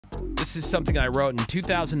This is something I wrote in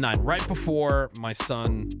 2009, right before my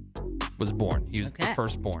son was born. He was the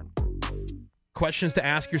firstborn. Questions to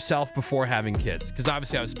ask yourself before having kids. Because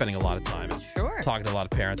obviously I was spending a lot of time talking to a lot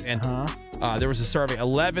of parents. And there was a survey.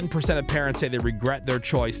 11% of parents say they regret their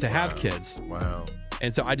choice to have kids. Wow.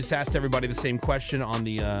 And so I just asked everybody the same question on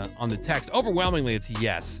the text. Overwhelmingly, it's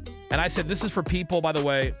yes. And I said, this is for people, by the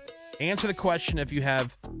way, answer the question if you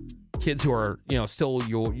have kids who are, still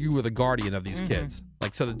you are the guardian of these kids.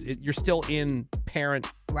 Like, so that you're still in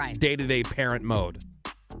day-to-day parent mode.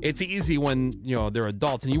 It's easy when, they're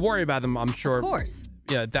adults, and you worry about them, I'm sure. Of course.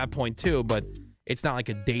 Yeah, at that point, too, but it's not like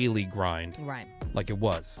a daily grind. Right. Like it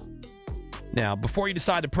was. Now, before you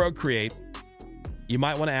decide to procreate, you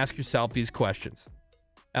might want to ask yourself these questions.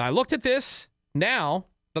 And I looked at this now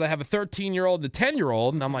that I have a 13-year-old and a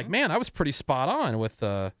 10-year-old, and I'm like, man, I was pretty spot on with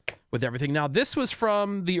everything. Now, this was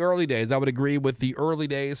from the early days. I would agree with the early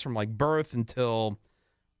days from like birth until,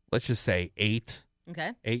 let's just say 8.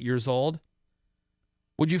 Okay. 8 years old.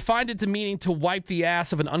 Would you find it demeaning to wipe the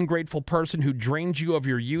ass of an ungrateful person who drains you of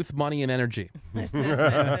your youth, money, and energy?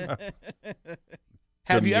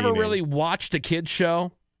 Have you ever really watched a kid's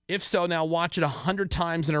show? If so, now watch it 100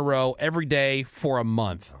 times in a row every day for a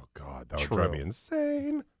month. Oh, God, that would drive me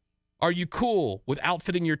insane. Are you cool with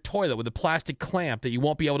outfitting your toilet with a plastic clamp that you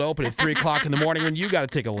won't be able to open at 3 o'clock in the morning when you got to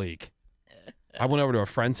take a leak? I went over to a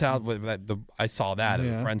friend's house. I saw that at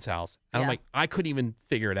a friend's house. And I'm like, I couldn't even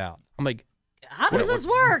figure it out. I'm like, how does this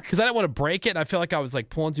work? Because I didn't want to break it. I feel like I was like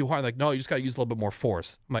pulling too hard. Like, no, you just got to use a little bit more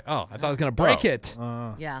force. I'm like, I thought I was going to break it.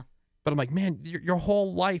 Yeah. But I'm like, man, your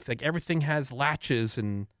whole life, like everything has latches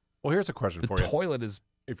and. Well, here's a question for you. The toilet is.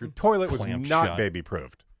 If your toilet was not shut. baby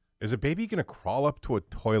proofed, is a baby going to crawl up to a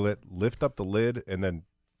toilet, lift up the lid, and then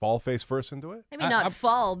fall face first into it? Maybe not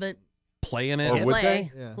fall, but play in it. Or would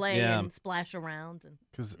they? Play and splash around.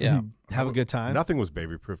 Because have a good time. Nothing was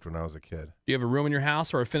baby proofed when I was a kid. Do you have a room in your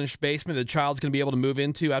house or a finished basement that the child's going to be able to move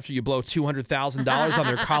into after you blow $200,000 on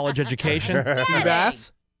their college education?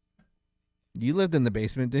 Seabass? You lived in the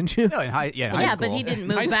basement, didn't you? No, in high school. But he didn't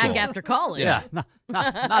move back after college. Yeah,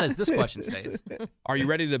 not as this question states. Are you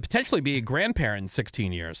ready to potentially be a grandparent in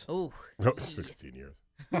 16 years? Oh, 16 years.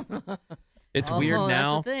 It's weird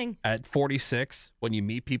now that's a thing. at 46 when you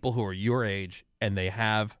meet people who are your age and they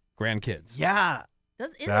have grandkids. Yeah.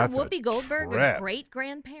 Isn't Whoopi Goldberg a great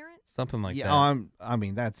grandparent? Something like that. I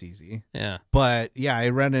mean, that's easy. Yeah. But, yeah, I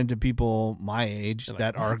run into people my age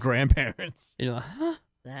that are grandparents. You're like, huh?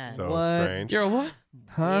 So strange. You're a what?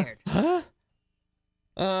 Huh? Weird. Huh?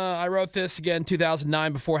 I wrote this again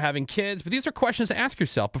 2009 before having kids, but these are questions to ask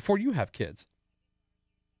yourself before you have kids.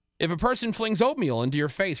 If a person flings oatmeal into your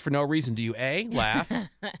face for no reason, do you A, laugh,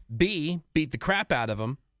 B, beat the crap out of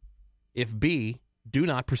them, if B, do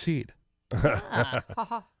not proceed? You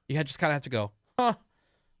just kind of have to go, huh?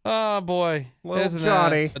 Oh, boy. Little Isn't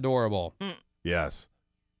Johnny. that adorable? Yes.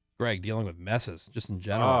 Greg, dealing with messes, just in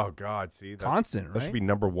general. Oh, God. See, Constant, right? That should be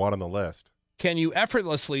number 1 on the list. Can you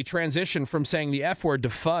effortlessly transition from saying the F word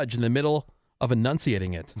to fudge in the middle of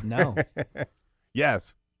enunciating it? No.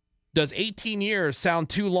 Yes. Does 18 years sound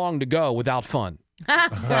too long to go without fun?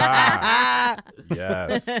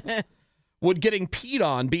 Yes. Would getting peed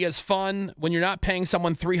on be as fun when you're not paying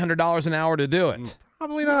someone $300 an hour to do it?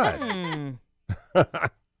 Probably not.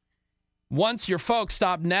 Once your folks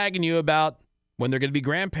stop nagging you about when they're going to be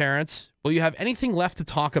grandparents, will you have anything left to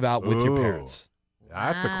talk about with your parents?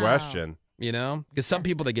 That's a question. You know? Because some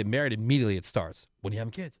people, they get married, immediately it starts. When you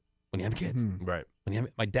having kids? When you having kids? Right.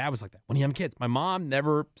 My dad was like that. When you having kids? My mom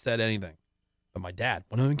never said anything. But my dad,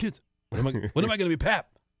 when I'm having kids? When am I going to be pap?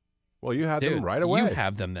 Well, you had Dude, them right away. You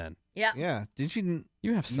have them then. Yeah. Yeah. Did you?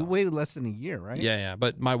 You have some. You waited less than a year, right? Yeah.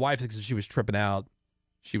 But my wife, because she was tripping out,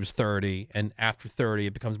 she was 30, and after 30,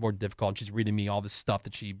 it becomes more difficult. She's reading me all this stuff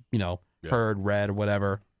that she, heard, read, or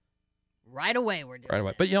whatever. Right away, we're doing Right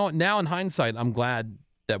away. it. But, now in hindsight, I'm glad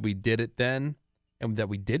that we did it then and that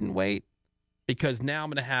we didn't wait, because now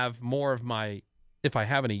I'm going to have more of my, if I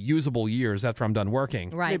have any, usable years after I'm done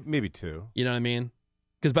working. Right. Maybe 2. You know what I mean?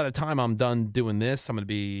 Because by the time I'm done doing this, I'm going to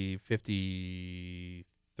be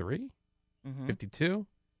 53, 52.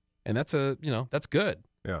 And that's that's good.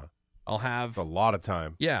 Yeah. I'll have That's a lot of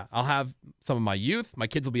time. Yeah, I'll have some of my youth. My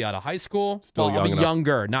kids will be out of high school. Still I'll be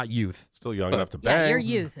younger, not youth. Still young enough to bang. Yeah, your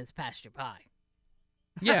youth is past your pie.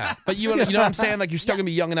 Yeah, but you know what I'm saying? Like, you're still going to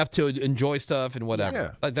be young enough to enjoy stuff and whatever.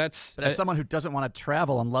 Yeah. Like, that's... But as someone who doesn't want to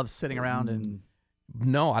travel and loves sitting around and...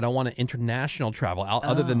 No, I don't want to international travel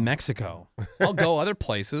other than Mexico. I'll go other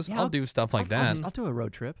places. Yeah, I'll do stuff like that. I'll do a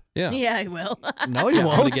road trip. Yeah. Yeah, I will. No, you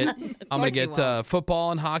won't. I'm gonna get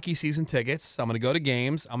football and hockey season tickets. I'm gonna go to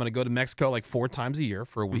games. I'm gonna go to Mexico like 4 times a year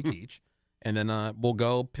for a week each, And then we'll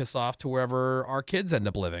go piss off to wherever our kids end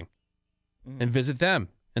up living and visit them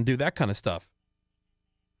and do that kind of stuff.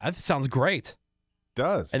 That sounds great.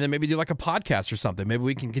 Does. And then maybe do like a podcast or something. Maybe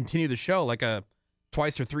we can continue the show like a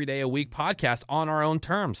twice or 3 day a week podcast on our own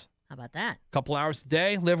terms. How about that? Couple hours a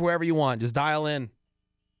day, live wherever you want. Just dial in.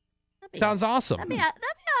 Sounds awesome. That'd be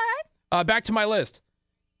all right. Back to my list.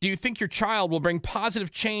 Do you think your child will bring positive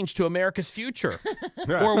change to America's future?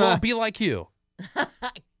 Or will it be like you?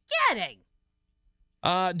 Kidding.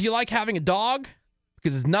 Do you like having a dog?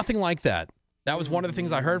 Because it's nothing like that. That was one of the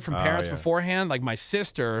things I heard from parents beforehand. Like my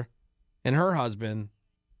sister and her husband,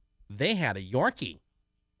 they had a Yorkie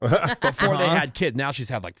before they had kids. Now she's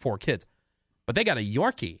had like 4 kids. But they got a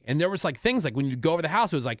Yorkie. And there was like things like when you go over the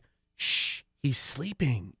house, it was like, shh, he's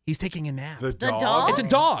sleeping. He's taking a nap. The dog? It's a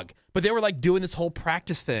dog. But they were like doing this whole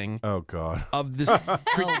practice thing. Oh, God. Of this.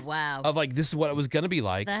 Oh, wow. Of like, this is what it was going to be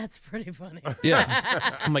like. That's pretty funny.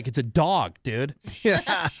 Yeah. I'm like, it's a dog, dude.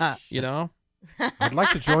 You know? I'd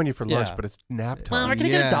like to join you for lunch, Yeah. but it's nap Well, time. we're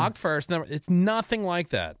going to get a dog first. No, it's nothing like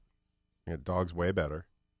that. Yeah, dog's way better.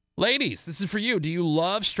 Ladies, this is for you. Do you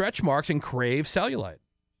love stretch marks and crave cellulite?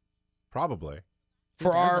 Probably.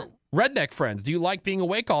 For our redneck friends, do you like being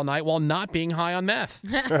awake all night while not being high on meth?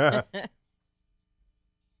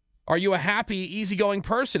 Are you a happy, easygoing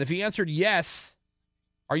person? If you answered yes,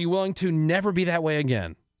 are you willing to never be that way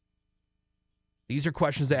again? These are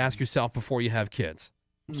questions to ask yourself before you have kids.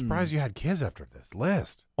 I'm surprised you had kids after this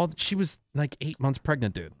list. Well, she was like 8 months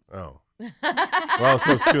pregnant, dude. Oh. Well,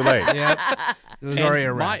 so it's too late. Yeah, it was already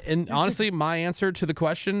a wrap. And honestly, my answer to the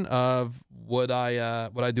question of would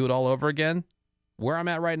I do it all over again? Where I'm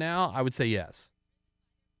at right now, I would say yes.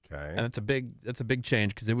 Okay. And it's a big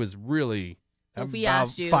change because it was really So if we About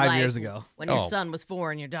asked you 5 like, year ago. when your son was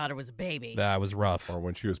 4 and your daughter was a baby. that was rough. Or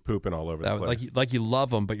when she was pooping all over the place. Like you love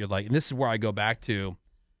them, but you're like, and this is where I go back to.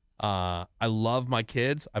 I love my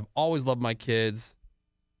kids. I've always loved my kids,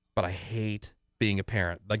 but I hate being a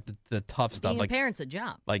parent. Like the tough stuff. Being Like a parent's a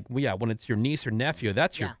job. like yeah, when it's your niece or nephew,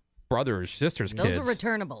 that's your brother or sister's Those kids. are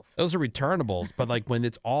returnables. Those are returnables. But like when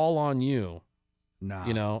it's all on you, Nah.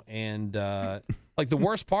 you know, and like the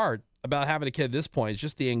worst part about having a kid at this point is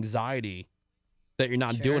just the anxiety that you're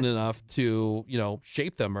not doing enough to, you know,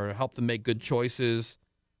 shape them or help them make good choices.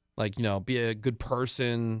 Like, you know, be a good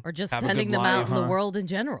person. Or just have a sending good them life. out in the world in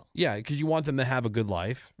general. Yeah, because you want them to have a good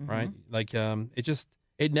life, right? Like,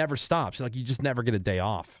 it never stops. Like, you just never get a day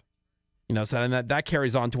off. You know, so and that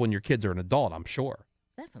carries on to when your kids are an adult, I'm sure.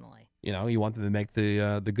 Definitely. You know, you want them to make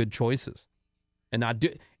the good choices and not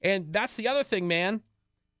do. And that's the other thing, man.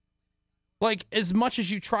 Like, as much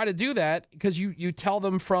as you try to do that, because you tell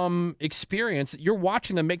them from experience, you're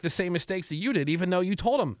watching them make the same mistakes that you did, even though you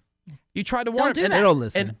told them. You tried to warn do them. that. They don't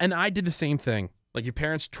listen. And I did the same thing. Like, your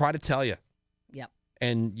parents try to tell you. Yep.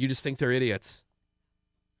 And you just think they're idiots.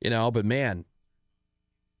 You know, but man,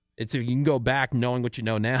 you can go back knowing what you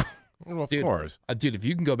know now. Well, of Dude, course. Dude, if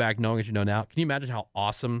you can go back knowing what you know now, can you imagine how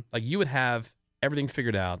awesome? Like, you would have everything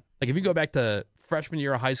figured out. Like, if you go back to freshman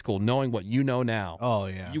year of high school knowing what you know now, Oh,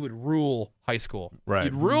 yeah. you would rule high school. Right.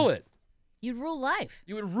 You'd rule it. You'd rule life.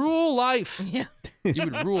 You would rule life. Yeah. You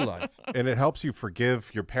would rule life. And it helps you forgive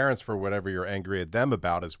your parents for whatever you're angry at them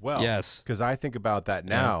about as well. Yes. Because I think about that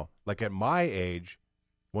now. Like at my age,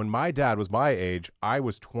 when my dad was my age, I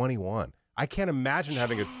was 21. I can't imagine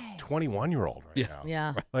having a 21-year-old right now.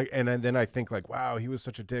 Yeah. Like, and then I think like, wow, he was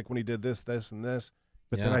such a dick when he did this, this, and this.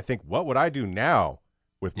 But then Yeah. I think, what would I do now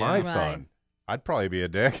with my Right. son? I'd probably be a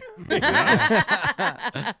dick.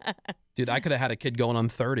 Dude, I could have had a kid going on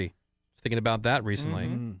 30. Thinking about that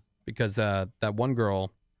recently because that one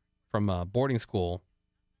girl from boarding school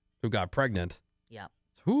who got pregnant. Yep.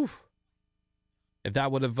 Whew, if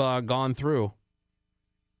that would have gone through,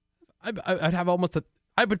 I'd have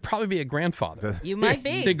I would probably be a grandfather. You might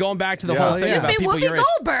be. They're going back to the Yeah. whole thing You'd about be people Whoopi your age.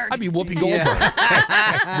 Goldberg. I'd be Whoopi Goldberg.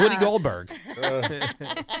 Woody Goldberg.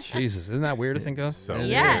 Jesus, isn't that weird to think of? So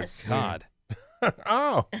Yes. God.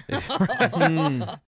 Oh.